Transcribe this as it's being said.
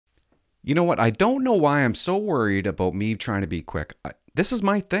You know what? I don't know why I'm so worried about me trying to be quick. This is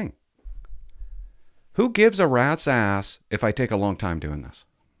my thing. Who gives a rat's ass if I take a long time doing this?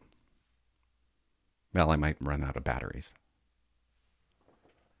 Well, I might run out of batteries.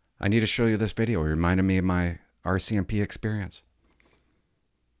 I need to show you this video. It reminded me of my RCMP experience.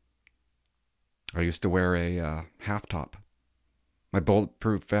 I used to wear a half top. My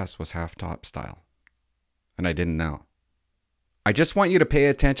bulletproof vest was half top style. And I didn't know. I just want you to pay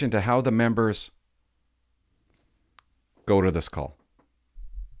attention to how the members go to this call.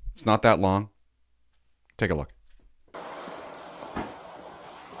 It's not that long. Take a look.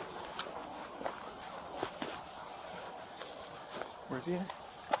 Where's he at?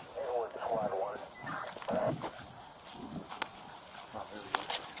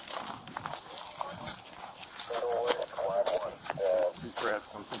 Grab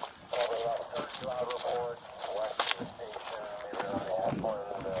something.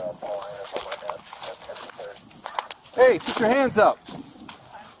 Hey, put your hands up.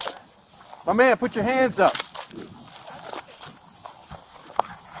 My man, put your hands up.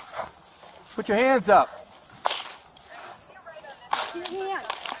 Put your hands up.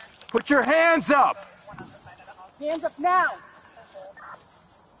 Put your hands up. Hands up now.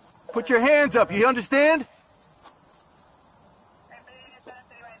 Put your hands up. You understand?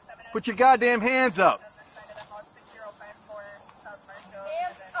 Put your goddamn hands up.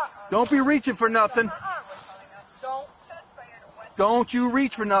 Don't be reaching for nothing. Don't you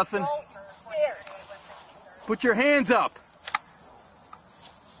reach for nothing. Put your hands up.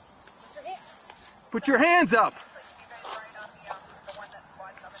 Put your hands up.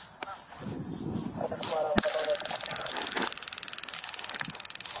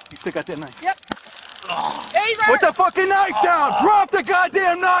 You still got that knife? Yep. Put the fucking knife down! Drop the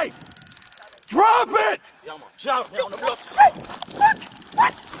goddamn knife! Drop it!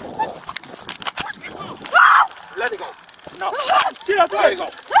 Let it go. No. Get up, let it go.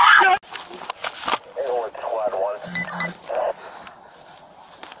 Squad 1.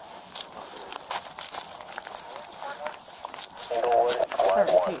 Inglewood, Squad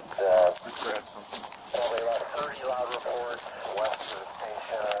 1. Grab something. Probably about 30 loud reports west of the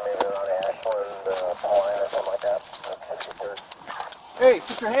station, maybe around Ashland, Pauline or something like that. 63rd. Hey,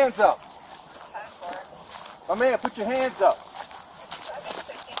 put your hands up. My man, put your hands up.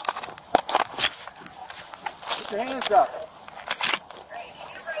 Put your hands up.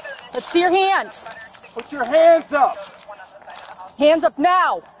 Let's see your hands. Put your hands up. Hands up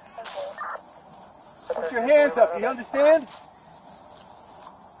now. Put your hands up. You understand?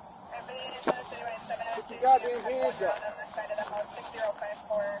 Put your goddamn hands up.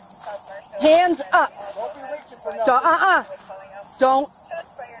 Hands up. Don't be reaching for nothing. Don't.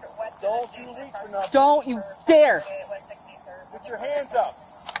 Don't you reach for nothing. Don't you dare. Put your hands up.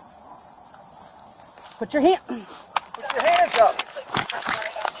 Put your hand. Put your hands up.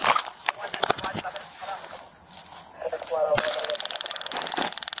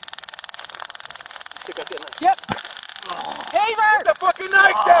 Yep. Taser. Put the fucking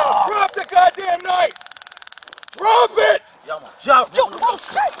knife down. Drop the goddamn knife. Drop it. Oh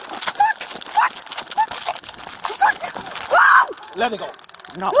shit. Let it go.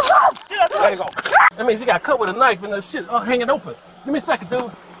 No. Let it go. That means he got cut with a knife and the shit hanging open. Give me a second,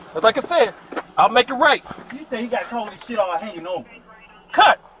 dude. But like I said, I'll make it right. You say he got caught with this shit all hanging over.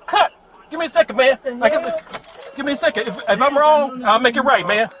 Cut! Give me a second, man. Like I said, give me a second. If I'm wrong, I'll make it right,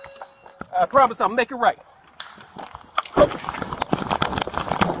 man. I promise I'll make it right.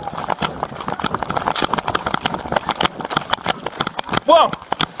 Whoa!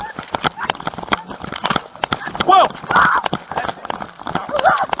 Whoa!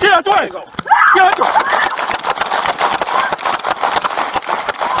 Get out the way! Get out the way!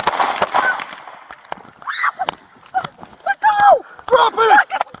 Drop it.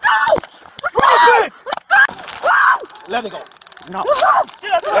 Drop it. Let it go. No.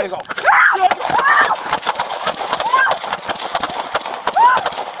 Let it go.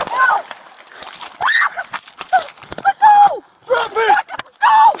 Drop it.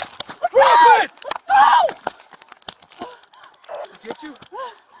 Drop it. Get you?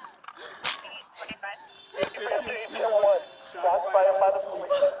 Shots fired by the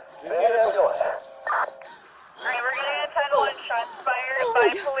police. Alright, we're getting a 10-1 shots fired by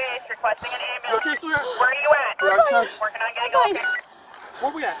police requesting an ambulance. Okay, sweetheart? Where are you at? Working on getting over here.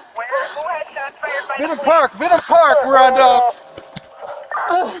 Where we at? Who had shots fired by the Benham police? Park. We're on like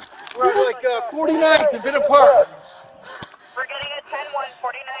 49th and Benham Park. We're getting a 10-1,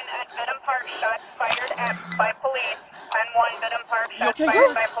 49 at Benham Park, shots fired by police. 10-1, Benham Park, shots okay,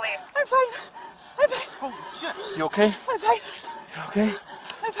 fired by police. I'm fine. Holy shit. You okay? I'm fine. You okay?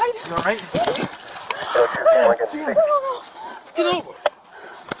 I'm fine. You all right? Get over.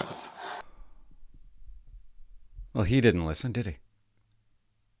 Well, he didn't listen, did he?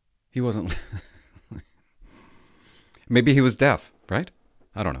 He wasn't. Maybe he was deaf, right?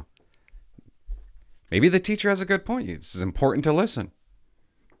 I don't know. Maybe the teacher has a good point. It's important to listen.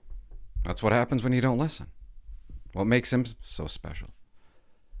 That's what happens when you don't listen. What makes him so special?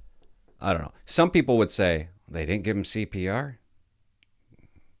 I don't know. Some people would say they didn't give him CPR.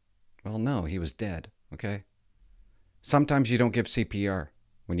 Well, no, he was dead, okay? Sometimes you don't give CPR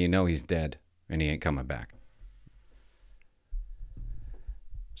when you know he's dead and he ain't coming back.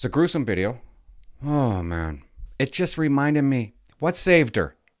 It's a gruesome video. Oh, man. It just reminded me, what saved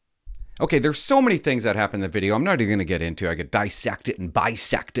her? Okay, there's so many things that happened in the video I'm not even going to get into. I could dissect it and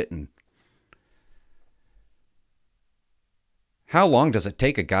bisect it. And how long does it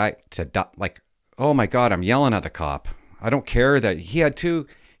take a guy to die? Like, oh my God, I'm yelling at the cop. I don't care that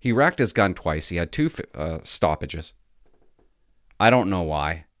he racked his gun twice. He had 2 stoppages. I don't know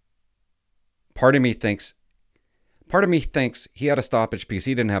why. Part of me thinks he had a stoppage because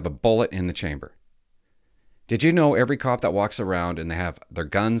he didn't have a bullet in the chamber. Did you know every cop that walks around and they have their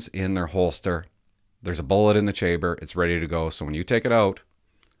guns in their holster, there's a bullet in the chamber, it's ready to go. So when you take it out,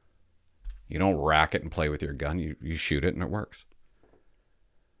 you don't rack it and play with your gun. You shoot it and it works.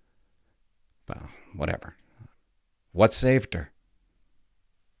 Well, whatever. What saved her?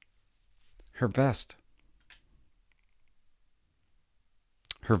 Her vest.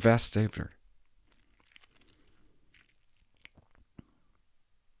 Her vest saved her.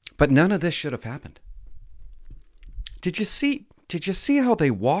 But none of this should have happened. Did you see how they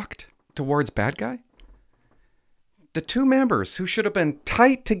walked towards bad guy? The 2 members who should have been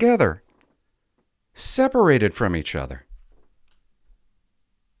tight together, separated from each other.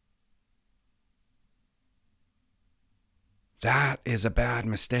 That is a bad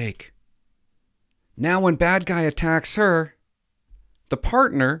mistake. Now when bad guy attacks her, the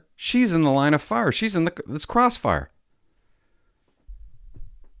partner, she's in the line of fire. She's in this crossfire.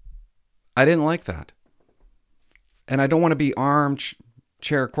 I didn't like that. And I don't want to be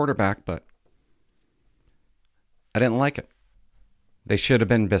armchair quarterback, but I didn't like it. They should have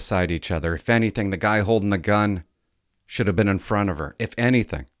been beside each other. If anything, the guy holding the gun should have been in front of her. If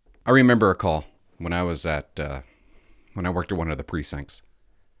anything. I remember a call when I was when I worked at one of the precincts.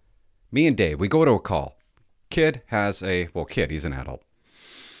 Me and Dave, we go to a call. Kid, he's an adult.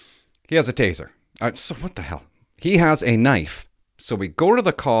 He has a taser. So what the hell? He has a knife. So we go to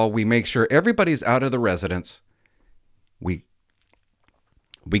the call. We make sure everybody's out of the residence. We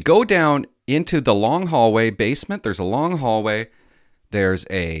go down into the long hallway basement. There's a long hallway. There's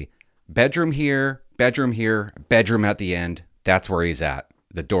a bedroom here, bedroom at the end. That's where he's at.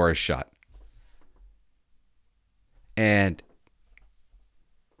 The door is shut. And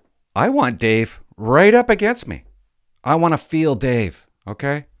I want Dave right up against me. I want to feel Dave,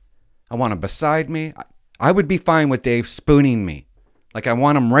 okay? I want him beside me. I would be fine with Dave spooning me. Like I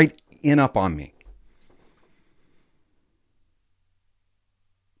want him right in up on me.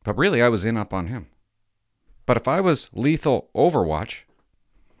 But really, I was in up on him. But if I was lethal Overwatch,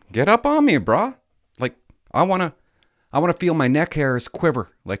 get up on me, brah. Like I want to feel my neck hairs quiver.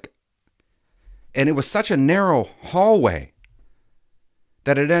 And it was such a narrow hallway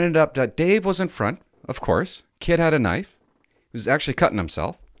that it ended up that Dave was in front, of course. Kid had a knife. He was actually cutting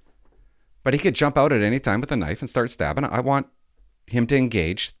himself. But he could jump out at any time with a knife and start stabbing. I want him to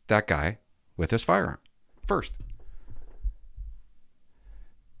engage that guy with his firearm first.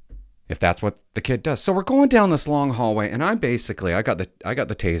 If that's what the kid does. So we're going down this long hallway, and I got the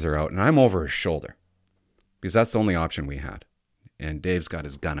taser out, and I'm over his shoulder. Because that's the only option we had. And Dave's got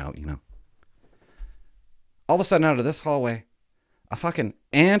his gun out, you know. All of a sudden, out of this hallway, a fucking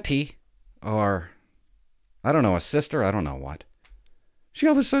auntie, or I don't know, a sister, I don't know what. She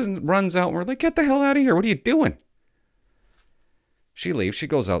all of a sudden runs out, and we're like, get the hell out of here. What are you doing? She leaves. She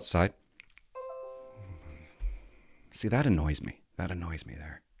goes outside. See, that annoys me. That annoys me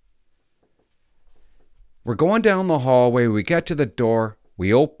there. We're going down the hallway. We get to the door.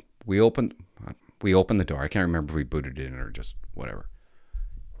 We open the door. I can't remember if we booted it in or just whatever.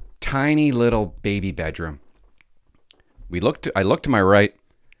 Tiny little baby bedroom. I look to my right.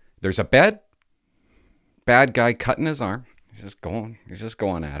 There's a bed. Bad guy cutting his arm. He's just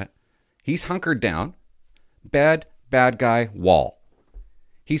going at it. He's hunkered down. Bed, bad guy, wall.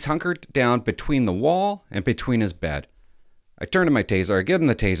 He's hunkered down between the wall and between his bed. I turn to my taser. I give him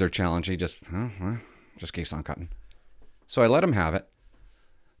the taser challenge. He just keeps on cutting. So I let him have it.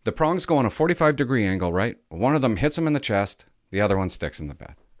 The prongs go on a 45-degree angle, right? One of them hits him in the chest. The other one sticks in the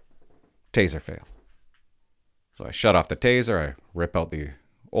bed. Taser fail. So I shut off the taser. I rip out the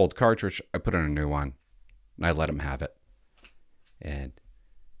old cartridge. I put in a new one, and I let him have it. And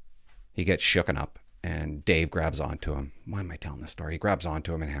he gets shooken up, and Dave grabs onto him. Why am I telling this story? He grabs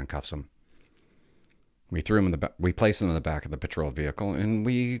onto him and handcuffs him. We threw him in the back. We placed him in the back of the patrol vehicle, and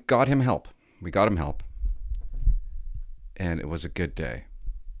we got him help. And it was a good day.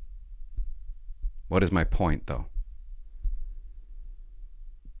 What is my point, though?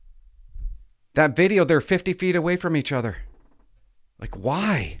 That video, they're 50 feet away from each other. Like,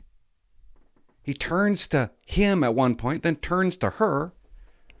 why? He turns to him at one point, then turns to her.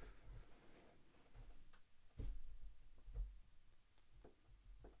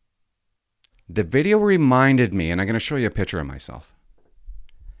 The video reminded me, and I'm going to show you a picture of myself.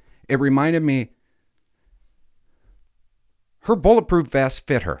 It reminded me, her bulletproof vest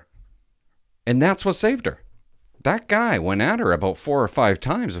fit her. And that's what saved her. That guy went at her about 4 or 5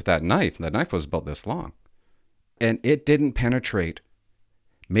 times with that knife. The knife was about this long. And it didn't penetrate.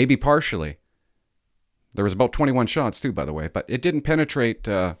 Maybe partially. There was about 21 shots too, by the way. But it didn't penetrate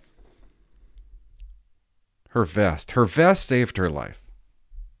her vest. Her vest saved her life.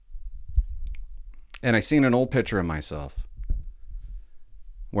 And I seen an old picture of myself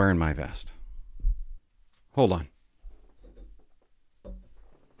wearing my vest. Hold on.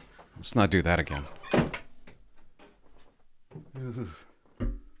 Let's not do that again.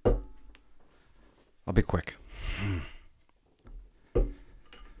 I'll be quick.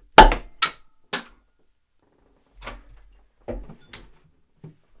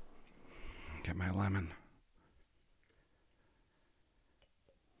 Get my lemon.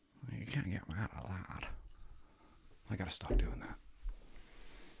 You can't get mad at that. I gotta stop doing that.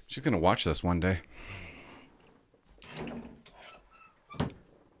 She's gonna watch this one day.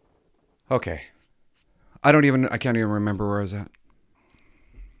 Okay. I can't even remember where I was at.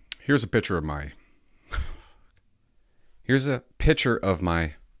 Here's a picture of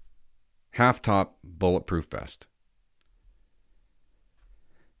my half-top bulletproof vest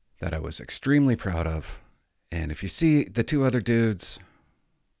that I was extremely proud of. And if you see the 2 other dudes,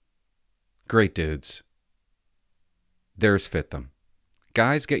 great dudes, theirs fit them.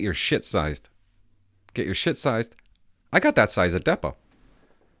 Guys, get your shit sized. Get your shit sized. I got that size at Depot.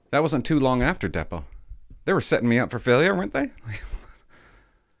 That wasn't too long after Depot. They were setting me up for failure, weren't they?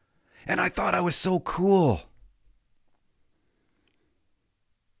 And I thought I was so cool.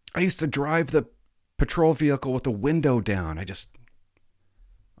 I used to drive the patrol vehicle with the window down.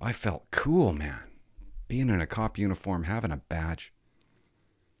 I felt cool, man. Being in a cop uniform, having a badge.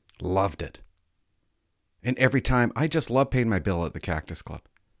 Loved it. And every time, I just loved paying my bill at the Cactus Club.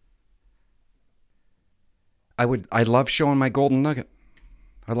 I loved showing my golden nugget.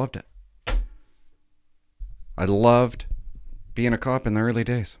 I loved it. I loved being a cop in the early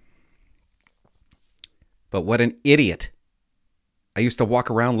days. But what an idiot. I used to walk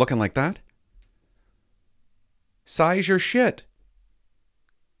around looking like that. Size your shit.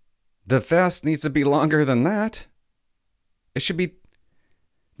 The vest needs to be longer than that. The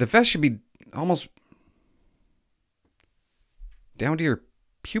vest should be almost down to your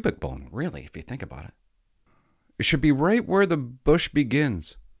pubic bone, really, if you think about it. It should be right where the bush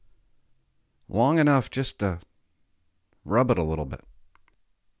begins. Long enough just to rub it a little bit.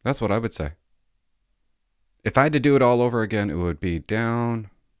 That's what I would say. If I had to do it all over again, it would be down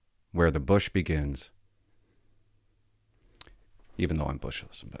where the bush begins. Even though I'm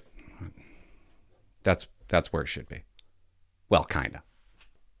bushless, but that's where it should be. Well, kinda.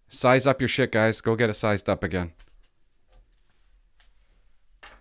 Size up your shit, guys. Go get it sized up again.